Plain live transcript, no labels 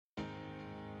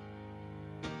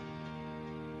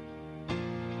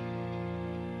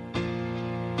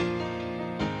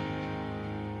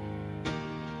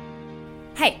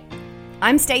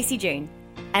I'm Stacey June,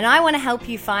 and I want to help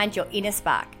you find your inner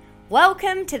spark.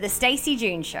 Welcome to the Stacey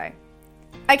June Show.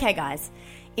 Okay guys,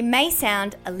 it may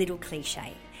sound a little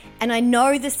cliche, and I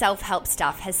know the self-help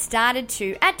stuff has started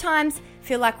to, at times,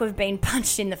 feel like we've been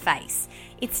punched in the face.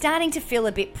 It's starting to feel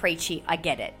a bit preachy, I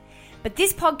get it. But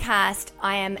this podcast,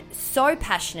 I am so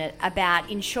passionate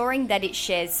about ensuring that it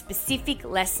shares specific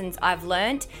lessons I've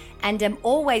learned and am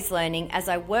always learning as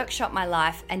I workshop my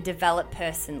life and develop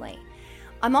personally.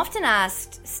 I'm often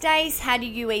asked, Stace, how do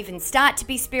you even start to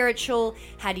be spiritual?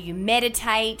 How do you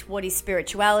meditate? What is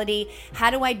spirituality? How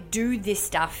do I do this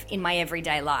stuff in my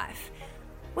everyday life?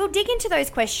 We'll dig into those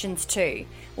questions too.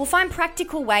 We'll find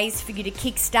practical ways for you to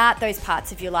kickstart those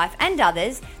parts of your life and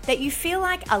others that you feel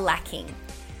like are lacking.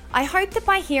 I hope that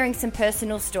by hearing some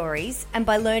personal stories and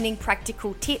by learning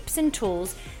practical tips and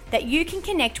tools that you can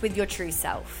connect with your true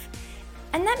self.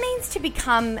 And that means to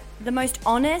become the most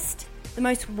honest, the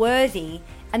most worthy,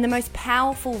 and the most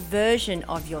powerful version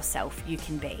of yourself you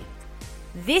can be.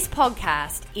 This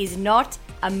podcast is not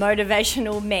a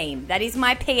motivational meme. That is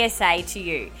my PSA to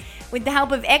you. With the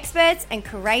help of experts and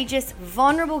courageous,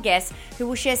 vulnerable guests who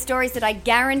will share stories that I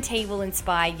guarantee will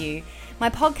inspire you, my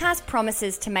podcast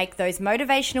promises to make those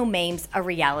motivational memes a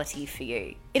reality for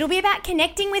you. It'll be about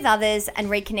connecting with others and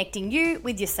reconnecting you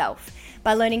with yourself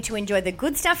by learning to enjoy the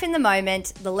good stuff in the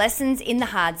moment, the lessons in the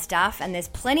hard stuff, and there's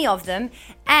plenty of them,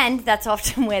 and that's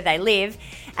often where they live,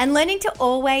 and learning to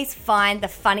always find the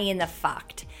funny in the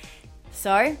fucked.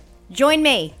 So, join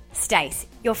me, Stace,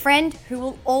 your friend who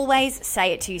will always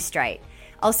say it to you straight.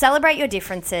 I'll celebrate your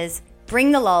differences,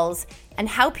 bring the lols, and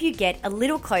help you get a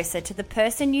little closer to the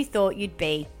person you thought you'd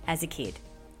be as a kid.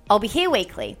 I'll be here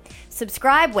weekly.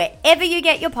 Subscribe wherever you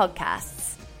get your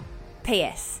podcasts.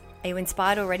 P.S. Are you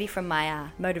inspired already from my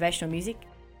motivational music?